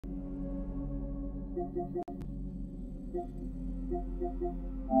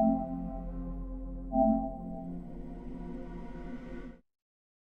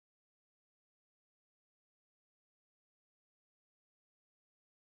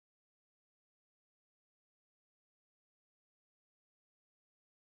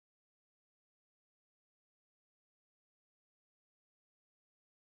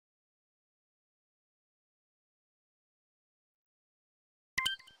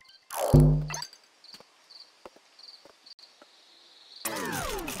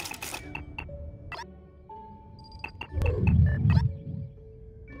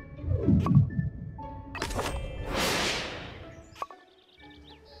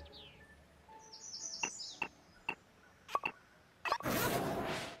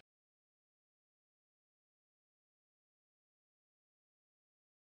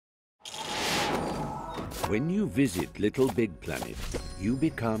When you visit LittleBigPlanet, you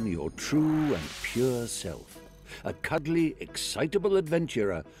become your true and pure self, a cuddly, excitable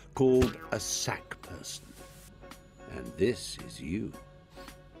adventurer called a sack person. And this is you.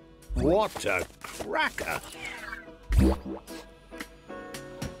 What a cracker!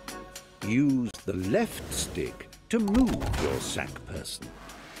 Use the left stick to move your sack person.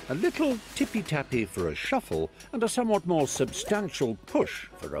 A little tippy-tappy for a shuffle and a somewhat more substantial push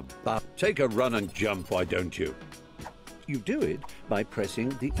for a bump. Take a run and jump, why don't you? You do it by pressing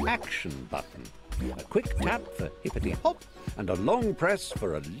the action button. A quick tap for hippity-hop and a long press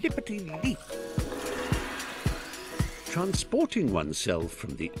for a lippity-leap. Transporting oneself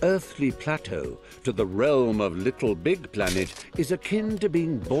from the earthly plateau to the realm of LittleBigPlanet is akin to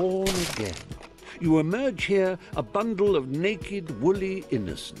being born again. You emerge here a bundle of naked, woolly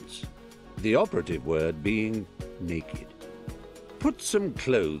innocence. The operative word being naked. Put some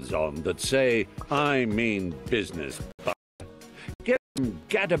clothes on that say, "I mean business," but get some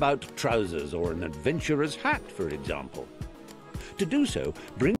gadabout trousers or an adventurer's hat, for example. To do so,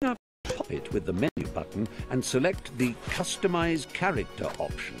 bring up Pop-It with the menu button and select the Customize Character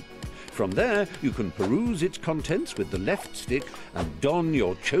option. From there, you can peruse its contents with the left stick and don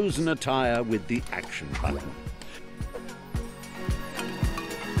your chosen attire with the action button.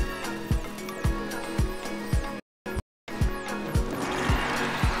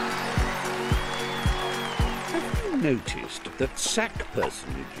 Have you noticed that sack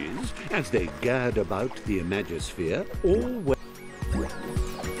personages, as they gad about the Imagisphere, always...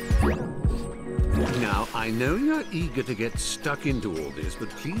 Now, I know you're eager to get stuck into all this, but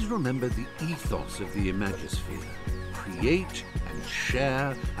please remember the ethos of the Imagisphere. Create and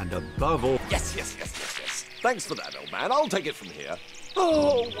share, and above all... Yes. Thanks for that, old man. I'll take it from here.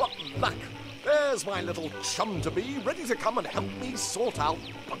 Oh, what luck! There's my little chum-to-be, ready to come and help me sort out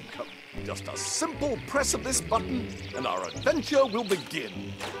Bunkum. Just a simple press of this button, and our adventure will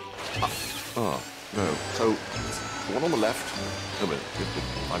begin. Oh, no. So, the one on the left... No, wait,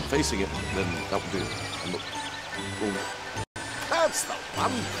 if I'm facing it, then that will do. And look. Oh. That's the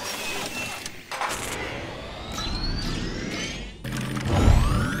one!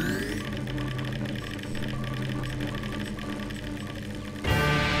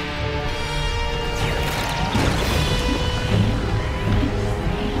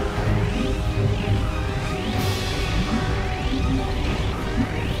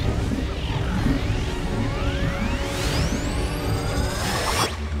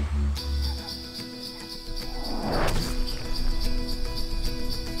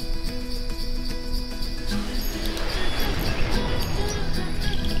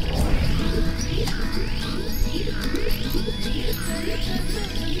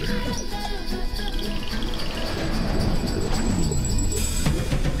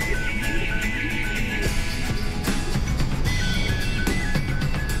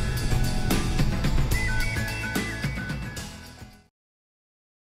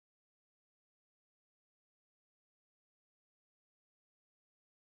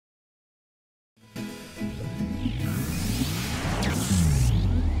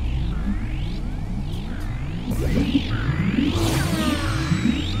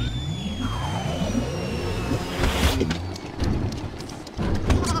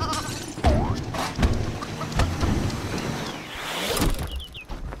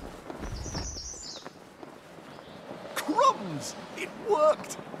 It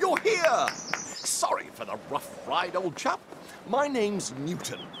worked! You're here! Sorry for the rough ride, old chap. My name's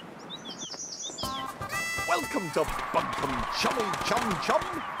Newton. Welcome to Bunkum Chummy Chum Chum,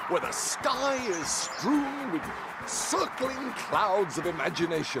 where the sky is strewn with circling clouds of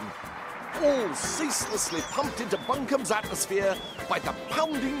imagination, all ceaselessly pumped into Bunkum's atmosphere by the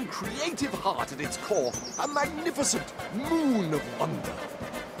pounding creative heart at its core, a magnificent moon of wonder.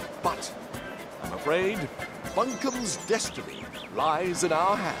 But I'm afraid, Bunkum's destiny lies in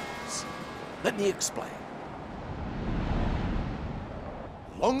our hands. Let me explain.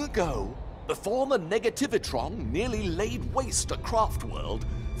 Long ago, before the Negativitron nearly laid waste a craft world,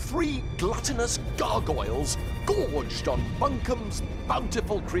 3 gluttonous gargoyles gorged on Bunkum's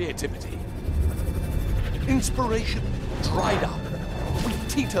bountiful creativity. Inspiration dried up. We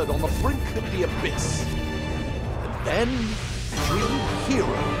teetered on the brink of the abyss. And then 3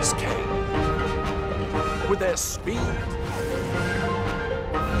 heroes came. With their speed, with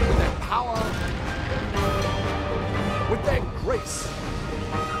their power, with their grace.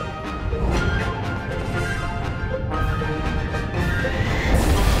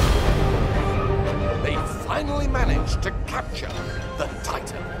 They finally managed to capture the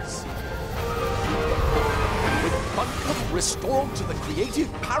Titans. And with Bunkum restored to the creative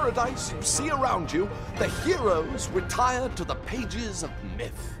paradise you see around you, the heroes retired to the pages of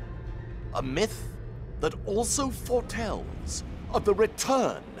myth. A myth that also foretells of the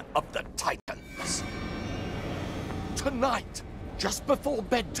return of the Titans. Tonight, just before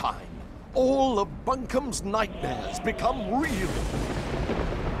bedtime, all of Bunkum's nightmares become real.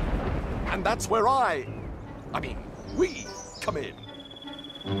 And that's where we come in.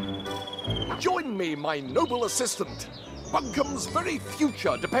 Join me, my noble assistant. Bunkum's very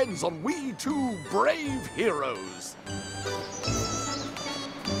future depends on we 2 brave heroes.